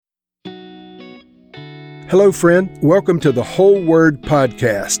Hello, friend. Welcome to the Whole Word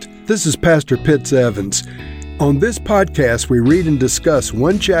Podcast. This is Pastor Pitts Evans. On this podcast, we read and discuss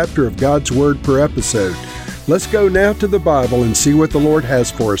one chapter of God's Word per episode. Let's go now to the Bible and see what the Lord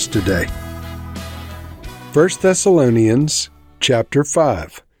has for us today. 1 Thessalonians chapter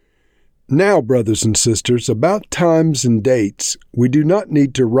 5. Now, brothers and sisters, about times and dates, we do not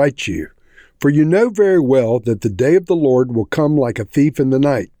need to write you, for you know very well that the day of the Lord will come like a thief in the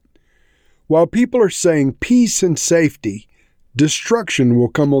night. While people are saying peace and safety, destruction will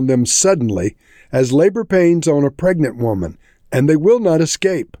come on them suddenly as labor pains on a pregnant woman, and they will not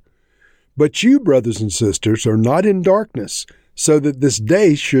escape. But you, brothers and sisters, are not in darkness, so that this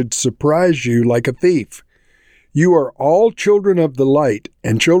day should surprise you like a thief. You are all children of the light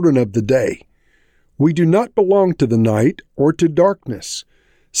and children of the day. We do not belong to the night or to darkness.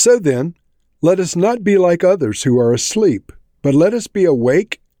 So then, let us not be like others who are asleep, but let us be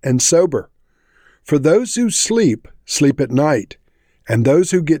awake and sober. For those who sleep, sleep at night, and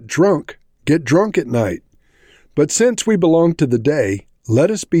those who get drunk at night. But since we belong to the day,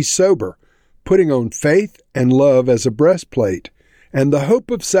 let us be sober, putting on faith and love as a breastplate, and the hope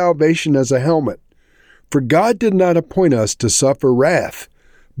of salvation as a helmet. For God did not appoint us to suffer wrath,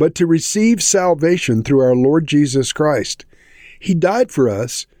 but to receive salvation through our Lord Jesus Christ. He died for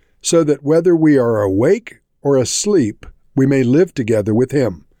us, so that whether we are awake or asleep, we may live together with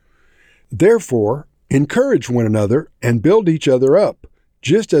Him. Therefore, encourage one another and build each other up,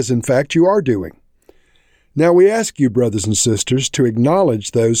 just as in fact you are doing. Now we ask you, brothers and sisters, to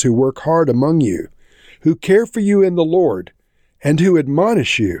acknowledge those who work hard among you, who care for you in the Lord, and who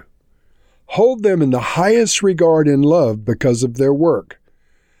admonish you. Hold them in the highest regard and love because of their work.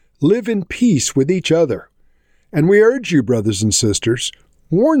 Live in peace with each other. And we urge you, brothers and sisters,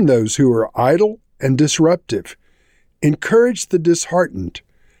 warn those who are idle and disruptive. Encourage the disheartened.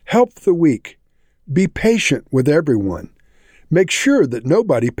 Help the weak. Be patient with everyone. Make sure that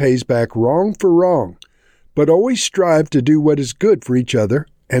nobody pays back wrong for wrong, but always strive to do what is good for each other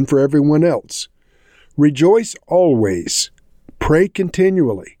and for everyone else. Rejoice always. Pray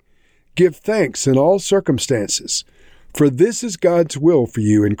continually. Give thanks in all circumstances, for this is God's will for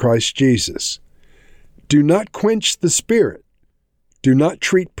you in Christ Jesus. Do not quench the Spirit. Do not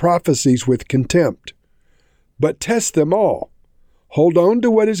treat prophecies with contempt, but test them all. Hold on to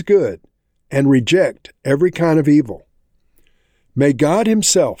what is good, and reject every kind of evil. May God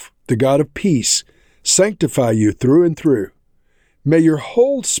Himself, the God of peace, sanctify you through and through. May your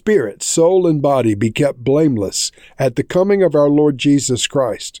whole spirit, soul, and body be kept blameless at the coming of our Lord Jesus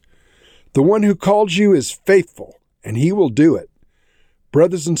Christ. The one who calls you is faithful, and He will do it.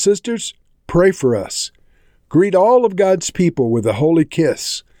 Brothers and sisters, pray for us. Greet all of God's people with a holy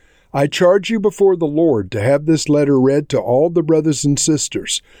kiss. I charge you before the Lord to have this letter read to all the brothers and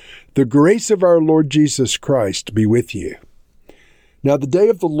sisters. The grace of our Lord Jesus Christ be with you. Now, the day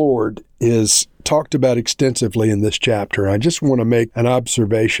of the Lord is talked about extensively in this chapter. I just want to make an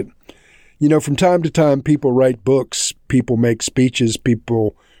observation. You know, from time to time, people write books, people make speeches,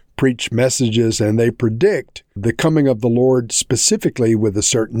 people preach messages, and they predict the coming of the Lord specifically with a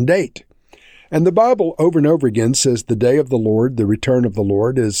certain date. And the Bible over and over again says the day of the Lord, the return of the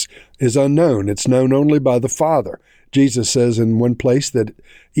Lord, is unknown. It's known only by the Father. Jesus says in one place that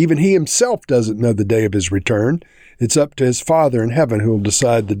even He Himself doesn't know the day of His return. It's up to His Father in heaven who will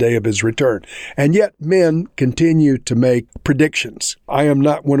decide the day of His return. And yet men continue to make predictions. I am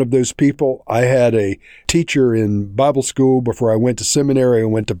not one of those people. I had a teacher in Bible school before I went to seminary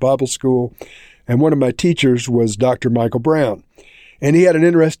and went to Bible school. And one of my teachers was Dr. Michael Brown. And he had an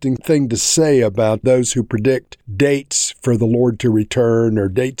interesting thing to say about those who predict dates for the Lord to return or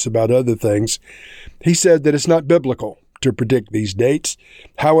dates about other things. He said that it's not biblical to predict these dates.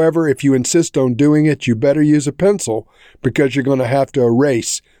 However, if you insist on doing it, you better use a pencil because you're going to have to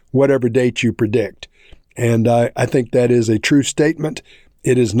erase whatever date you predict. And I think that is a true statement.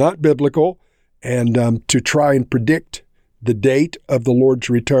 It is not biblical, and to try and predict the date of the Lord's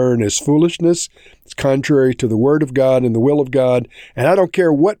return is foolishness. It's contrary to the Word of God and the will of God. And I don't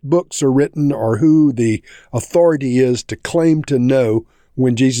care what books are written or who the authority is to claim to know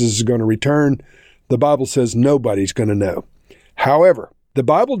when Jesus is going to return. The Bible says nobody's going to know. However, the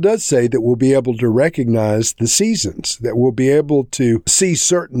Bible does say that we'll be able to recognize the seasons, that we'll be able to see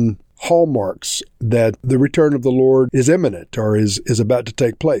certain hallmarks that the return of the Lord is imminent or is about to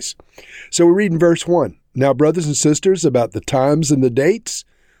take place. So we read in verse 1. Now, brothers and sisters, about the times and the dates,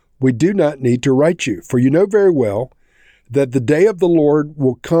 we do not need to write you, for you know very well that the day of the Lord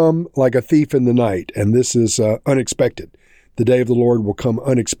will come like a thief in the night, and this is unexpected. the day of the Lord will come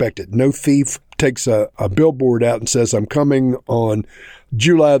unexpected. No thief takes a billboard out and says, I'm coming on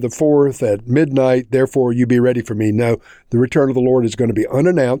July the 4th at midnight, therefore you be ready for me. No, the return of the Lord is going to be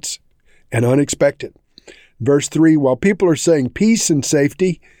unannounced and unexpected. Verse 3, while people are saying peace and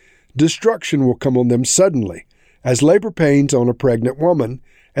safety, destruction will come on them suddenly, as labor pains on a pregnant woman,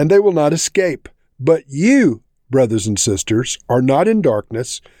 and they will not escape. But you, brothers and sisters, are not in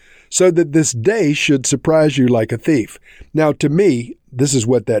darkness, so that this day should surprise you like a thief. Now, to me, this is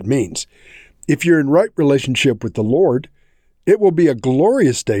what that means. If you're in right relationship with the Lord, it will be a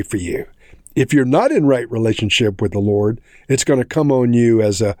glorious day for you. If you're not in right relationship with the Lord, it's going to come on you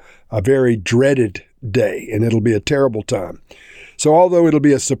as a very dreaded day, and it'll be a terrible time. So although it'll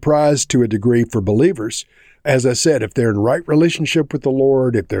be a surprise to a degree for believers, as I said, if they're in right relationship with the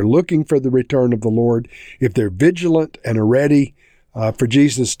Lord, if they're looking for the return of the Lord, if they're vigilant and are ready for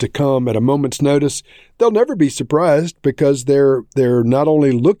Jesus to come at a moment's notice, they'll never be surprised because they're not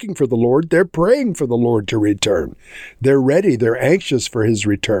only looking for the Lord, they're praying for the Lord to return. They're ready. They're anxious for his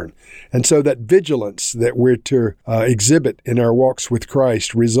return. And so that vigilance that we're to exhibit in our walks with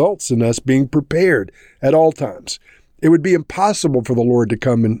Christ results in us being prepared at all times. It would be impossible for the Lord to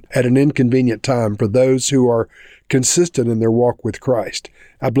come in at an inconvenient time for those who are consistent in their walk with Christ.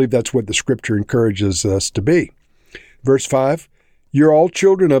 I believe that's what the Scripture encourages us to be. Verse 5, you're all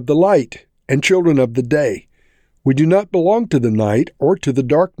children of the light and children of the day. We do not belong to the night or to the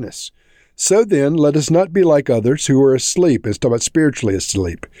darkness. So then, let us not be like others who are asleep. It's talking about spiritually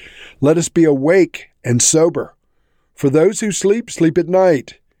asleep. Let us be awake and sober. For those who sleep, sleep at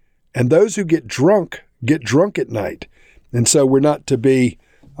night. And those who get drunk at night. And so we're not to be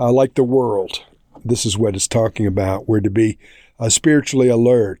like the world. This is what it's talking about. We're to be spiritually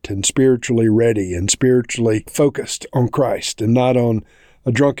alert and spiritually ready and spiritually focused on Christ and not on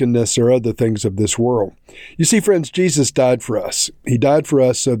drunkenness or other things of this world. You see, friends, Jesus died for us. He died for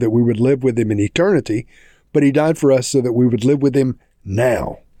us so that we would live with him in eternity, but he died for us so that we would live with him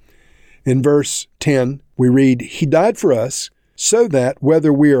now. In verse 10, we read, he died for us so that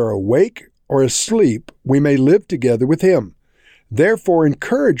whether we are awake or asleep, we may live together with him. Therefore,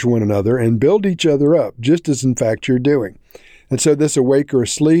 encourage one another and build each other up, just as in fact you're doing. And so this awake or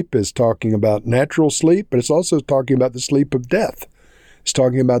asleep is talking about natural sleep, but it's also talking about the sleep of death. It's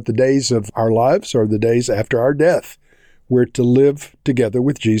talking about the days of our lives or the days after our death. We're to live together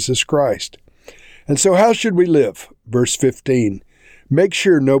with Jesus Christ. And so how should we live? Verse 15, make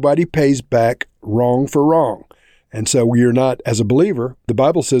sure nobody pays back wrong for wrong. And so you're not, as a believer, the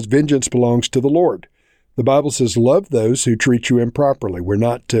Bible says vengeance belongs to the Lord. The Bible says love those who treat you improperly. We're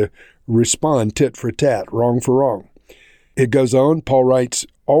not to respond tit for tat, wrong for wrong. It goes on, Paul writes,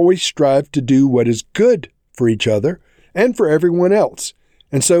 always strive to do what is good for each other and for everyone else.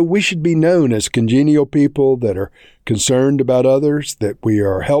 And so we should be known as congenial people that are concerned about others, that we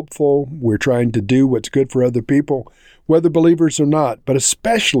are helpful, we're trying to do what's good for other people, whether believers or not, but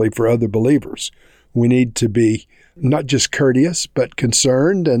especially for other believers. We need to be not just courteous, but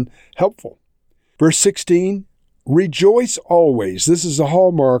concerned and helpful. Verse 16, rejoice always. This is a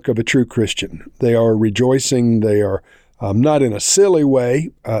hallmark of a true Christian. They are rejoicing. They are not in a silly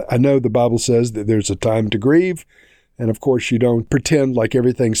way. I know the Bible says that there's a time to grieve. And of course, you don't pretend like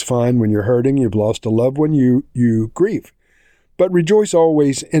everything's fine when you're hurting. You've lost a loved one, you grieve. But rejoice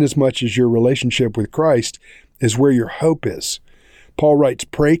always inasmuch as your relationship with Christ is where your hope is. Paul writes,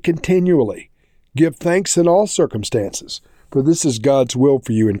 pray continually. Give thanks in all circumstances, for this is God's will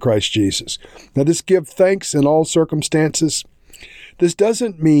for you in Christ Jesus. Now, this give thanks in all circumstances, this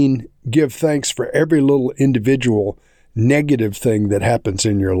doesn't mean give thanks for every little individual negative thing that happens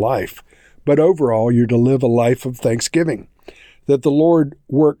in your life. But overall, you're to live a life of thanksgiving, that the Lord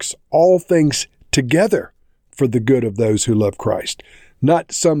works all things together for the good of those who love Christ.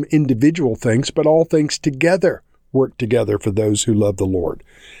 Not some individual things, but all things together work together for those who love the Lord.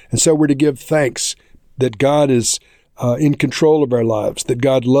 And so we're to give thanks that God is in control of our lives, that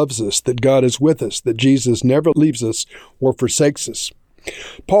God loves us, that God is with us, that Jesus never leaves us or forsakes us.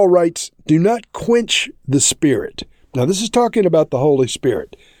 Paul writes, do not quench the Spirit. Now, this is talking about the Holy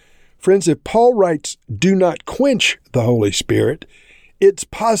Spirit. Friends, if Paul writes, do not quench the Holy Spirit, it's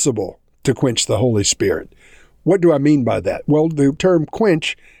possible to quench the Holy Spirit. What do I mean by that? Well, the term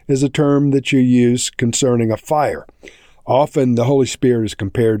quench is a term that you use concerning a fire. Often the Holy Spirit is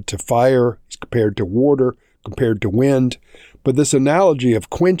compared to fire, it's compared to water, compared to wind. But this analogy of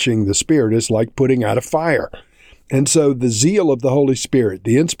quenching the Spirit is like putting out a fire. And so the zeal of the Holy Spirit,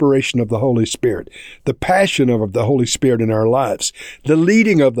 the inspiration of the Holy Spirit, the passion of the Holy Spirit in our lives, the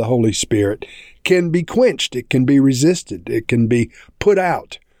leading of the Holy Spirit can be quenched. It can be resisted. It can be put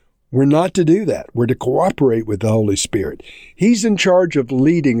out We're not to do that. We're to cooperate with the Holy Spirit. He's in charge of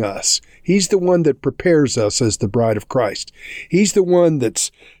leading us. He's the one that prepares us as the bride of Christ. He's the one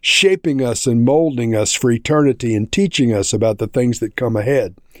that's shaping us and molding us for eternity and teaching us about the things that come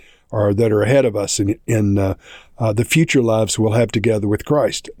ahead or that are ahead of us in the future lives we'll have together with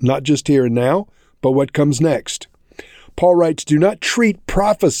Christ. Not just here and now, but what comes next. Paul writes, do not treat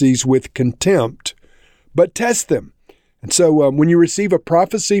prophecies with contempt, but test them. And so when you receive a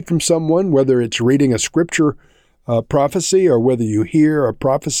prophecy from someone, whether it's reading a scripture prophecy or whether you hear a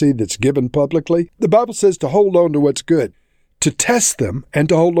prophecy that's given publicly, the Bible says to hold on to what's good, to test them and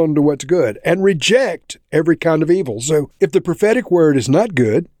to hold on to what's good and reject every kind of evil. So if the prophetic word is not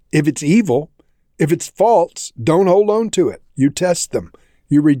good, if it's evil, if it's false, don't hold on to it. You test them.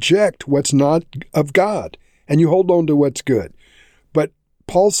 You reject what's not of God and you hold on to what's good. But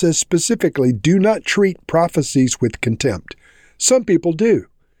Paul says specifically, do not treat prophecies with contempt. Some people do.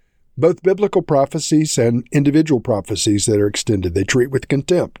 Both biblical prophecies and individual prophecies that are extended, they treat with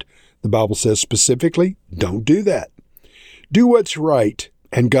contempt. The Bible says specifically, don't do that. Do what's right,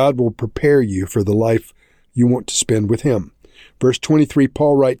 and God will prepare you for the life you want to spend with Him. Verse 23,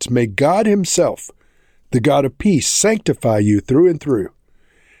 Paul writes, may God Himself, the God of peace, sanctify you through and through.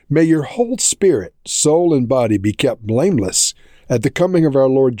 May your whole spirit, soul, and body be kept blameless at the coming of our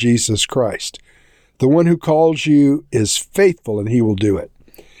Lord Jesus Christ. The one who calls you is faithful, and He will do it.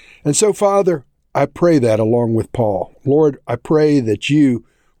 And so, Father, I pray that along with Paul. Lord, I pray that you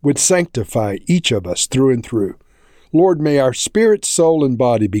would sanctify each of us through and through. Lord, may our spirit, soul, and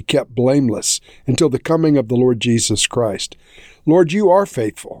body be kept blameless until the coming of the Lord Jesus Christ. Lord, you are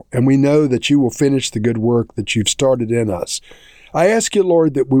faithful, and we know that you will finish the good work that you've started in us. I ask you,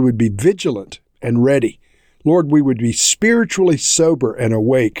 Lord, that we would be vigilant and ready. Lord, we would be spiritually sober and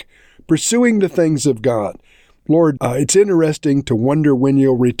awake, pursuing the things of God. Lord, it's interesting to wonder when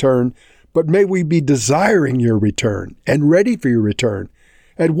you'll return, but may we be desiring your return and ready for your return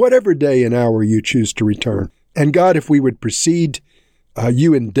at whatever day and hour you choose to return. And God, if we would precede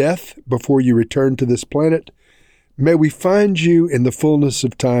you in death before you return to this planet, may we find you in the fullness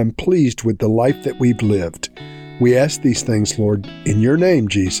of time pleased with the life that we've lived. We ask these things, Lord, in your name,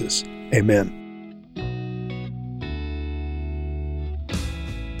 Jesus. Amen.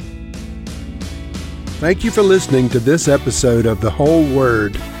 Thank you for listening to this episode of The Whole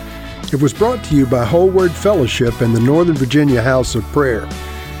Word. It was brought to you by Whole Word Fellowship and the Northern Virginia House of Prayer.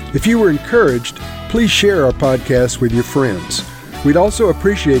 If you were encouraged, please share our podcast with your friends. We'd also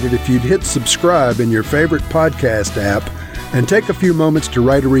appreciate it if you'd hit subscribe in your favorite podcast app and take a few moments to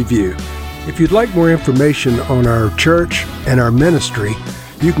write a review. If you'd like more information on our church and our ministry,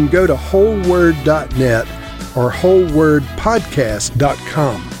 you can go to wholeword.net or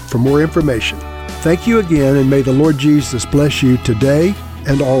wholewordpodcast.com for more information. Thank you again, and may the Lord Jesus bless you today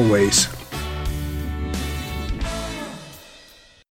and always.